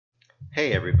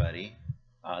Hey everybody,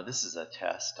 this is a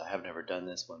test. I have never done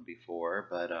this one before,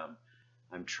 but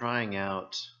I'm trying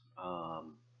out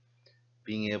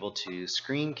being able to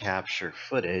screen capture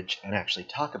footage and actually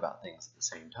talk about things at the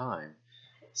same time.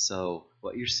 So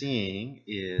what you're seeing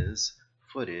is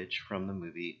footage from the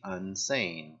movie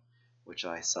Unsane, which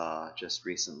I saw just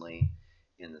recently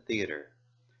in the theater.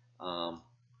 Um,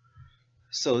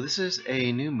 so this is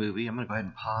a new movie. I'm going to go ahead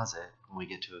and pause it when we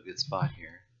get to a good spot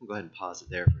here. We'll go ahead and pause it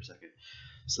there for a second.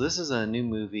 So this is a new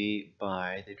movie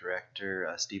by the director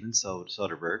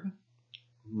Soderbergh.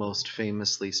 Most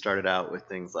famously started out with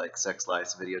things like Sex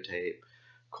Lies Videotape.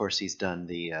 Of course, he's done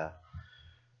the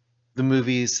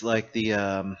movies like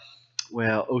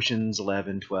Ocean's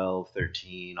 11, 12,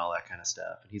 13, all that kind of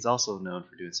stuff. And he's also known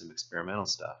for doing some experimental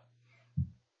stuff.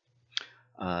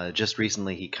 Just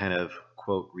recently, he kind of,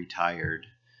 quote, retired.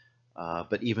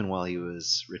 But even while he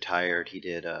was retired, he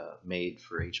did a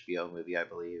made-for-HBO movie, I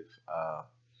believe,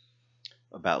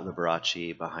 about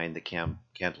Liberace behind the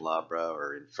candelabra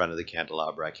or in front of the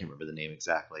candelabra. I can't remember the name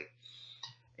exactly.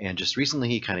 And just recently,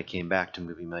 he kind of came back to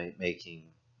movie making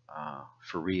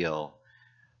for real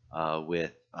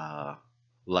with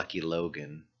Lucky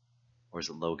Logan, or is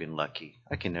it Logan Lucky?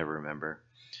 I can never remember.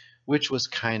 Which was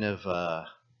kind of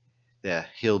the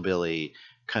hillbilly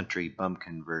country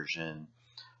bumpkin version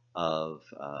of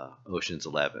Ocean's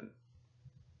 11.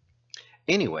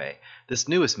 Anyway, this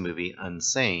newest movie,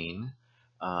 Unsane,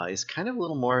 is kind of a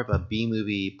little more of a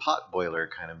B-movie potboiler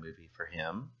kind of movie for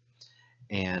him.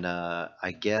 And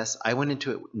I guess I went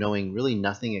into it knowing really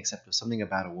nothing except for something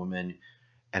about a woman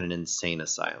at an insane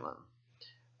asylum.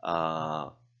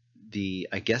 I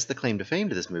guess the claim to fame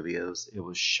to this movie is it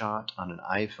was shot on an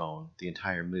iPhone, the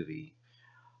entire movie.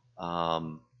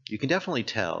 You can definitely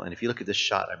tell, and if you look at this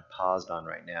shot I'm paused on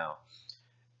right now,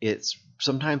 it's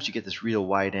sometimes you get this real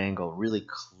wide angle, really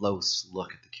close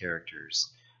look at the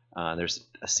characters. There's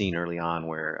a scene early on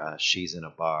where she's in a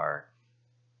bar,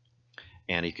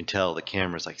 and you can tell the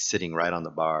camera's like sitting right on the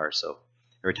bar, so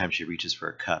every time she reaches for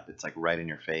a cup, it's like right in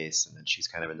your face, and then she's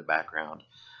kind of in the background.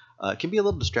 It can be a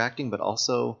little distracting, but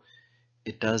also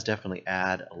it does definitely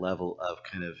add a level of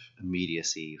kind of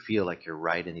immediacy. You feel like you're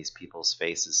right in these people's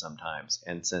faces sometimes,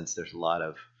 and since there's a lot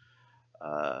of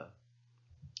I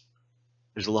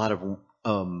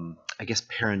guess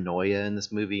paranoia in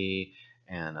this movie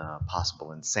and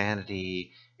possible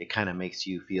insanity, it kind of makes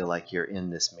you feel like you're in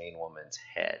this main woman's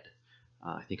head.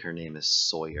 I think her name is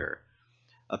Sawyer.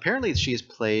 Apparently she is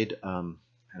played, and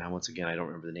once again I don't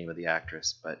remember the name of the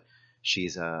actress, but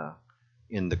she's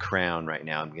in The Crown right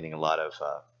now. I'm getting a lot of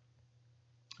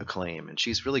acclaim, and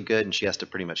she's really good, and she has to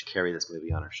pretty much carry this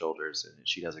movie on her shoulders, and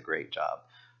she does a great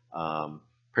job.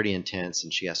 Pretty intense,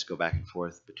 and she has to go back and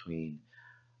forth between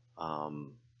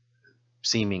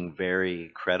seeming very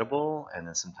credible and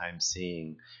then sometimes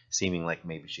seeming like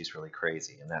maybe she's really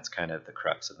crazy, and that's kind of the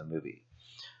crux of the movie.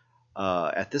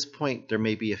 At this point, there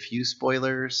may be a few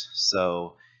spoilers,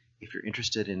 so if you're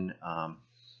interested in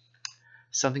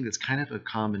something that's kind of a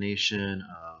combination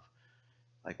of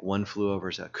like One Flew Over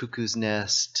a Cuckoo's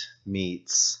Nest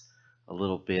meets a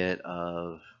little bit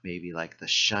of maybe like The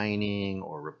Shining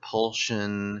or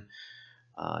Repulsion.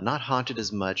 Not haunted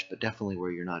as much, but definitely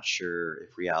where you're not sure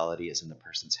if reality is in the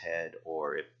person's head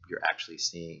or if you're actually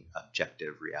seeing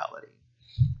objective reality.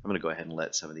 I'm going to go ahead and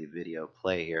let some of the video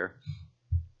play here.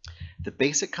 The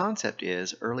basic concept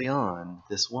is early on,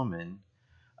 this woman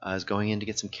is going in to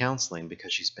get some counseling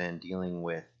because she's been dealing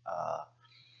with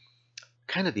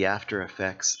kind of the after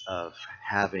effects of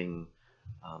having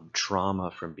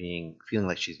trauma from feeling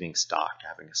like she's being stalked,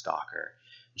 having a stalker.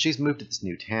 She's moved to this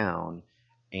new town,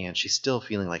 and she's still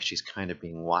feeling like she's kind of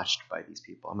being watched by these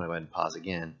people. I'm going to go ahead and pause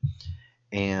again.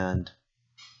 And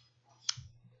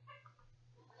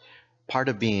part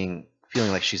of feeling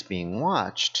like she's being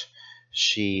watched,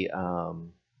 she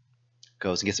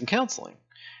goes and gets some counseling.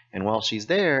 And while she's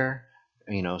there,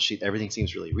 everything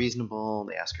seems really reasonable.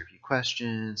 They ask her a few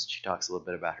questions. She talks a little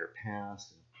bit about her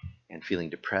past and feeling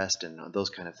depressed and those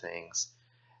kind of things.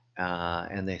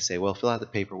 And they say, well, fill out the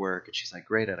paperwork. And she's like,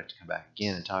 great, I'd like to come back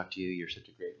again and talk to you. You're such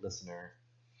a great listener.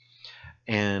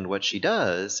 And what she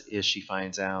does is she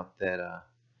finds out that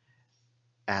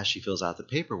as she fills out the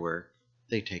paperwork,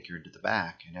 they take her into the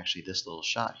back. And actually, this little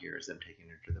shot here is them taking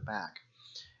her to the back.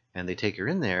 And they take her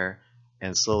in there,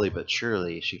 and slowly but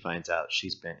surely, she finds out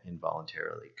she's been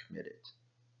involuntarily committed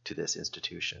to this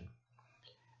institution.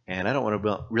 And I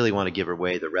don't really want to give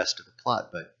away the rest of the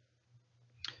plot, but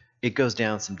it goes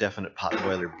down some definite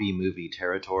potboiler B-movie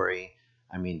territory.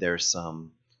 I mean, there's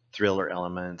some thriller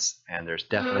elements, and there's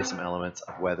definitely some elements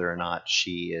of whether or not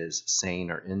she is sane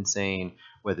or insane,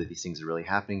 whether these things are really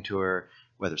happening to her,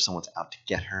 whether someone's out to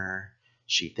get her.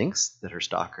 She thinks that her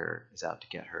stalker is out to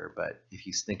get her, but if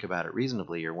you think about it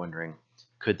reasonably, you're wondering,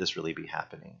 could this really be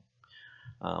happening?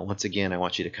 Once again, I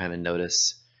want you to kind of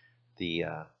notice the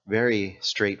very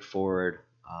straightforward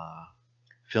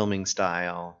filming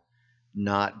style,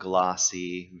 not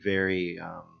glossy, very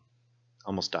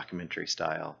almost documentary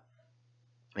style.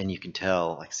 And you can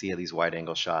tell, like, see these wide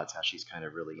angle shots, how she's kind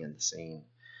of really in the scene.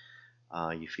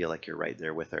 You feel like you're right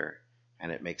there with her,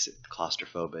 and it makes it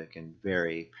claustrophobic and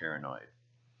very paranoid.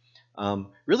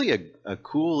 Really a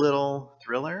cool little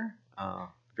thriller,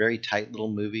 very tight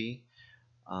little movie.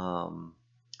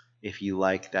 If you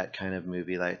like that kind of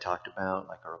movie that I talked about,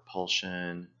 like a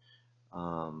Repulsion,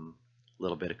 a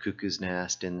little bit of Cuckoo's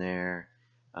Nest in there,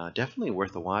 definitely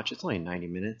worth a watch. It's only 90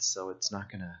 minutes, so it's not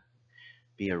going to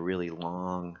be a really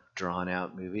long,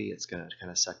 drawn-out movie. It's going to kind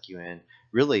of suck you in.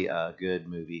 Really a good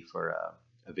movie for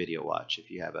a video watch if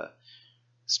you have a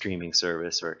streaming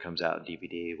service or it comes out in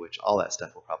DVD, which all that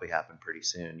stuff will probably happen pretty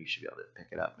soon. You should be able to pick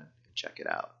it up and check it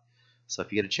out. So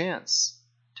if you get a chance,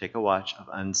 take a watch of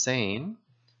Unsane,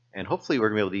 and hopefully we're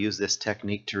going to be able to use this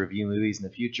technique to review movies in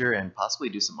the future and possibly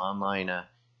do some online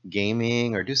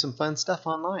gaming or do some fun stuff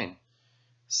online.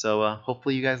 So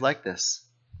hopefully you guys like this.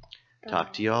 Bye.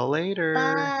 Talk to you all later.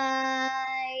 Bye.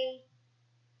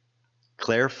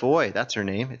 Claire Foy, that's her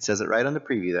name. It says it right on the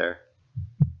preview there.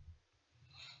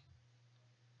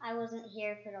 I wasn't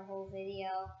here for the whole video.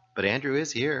 But Andrew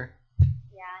is here.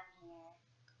 Yeah, I'm here.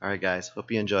 All right, guys.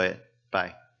 Hope you enjoy it.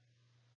 Bye.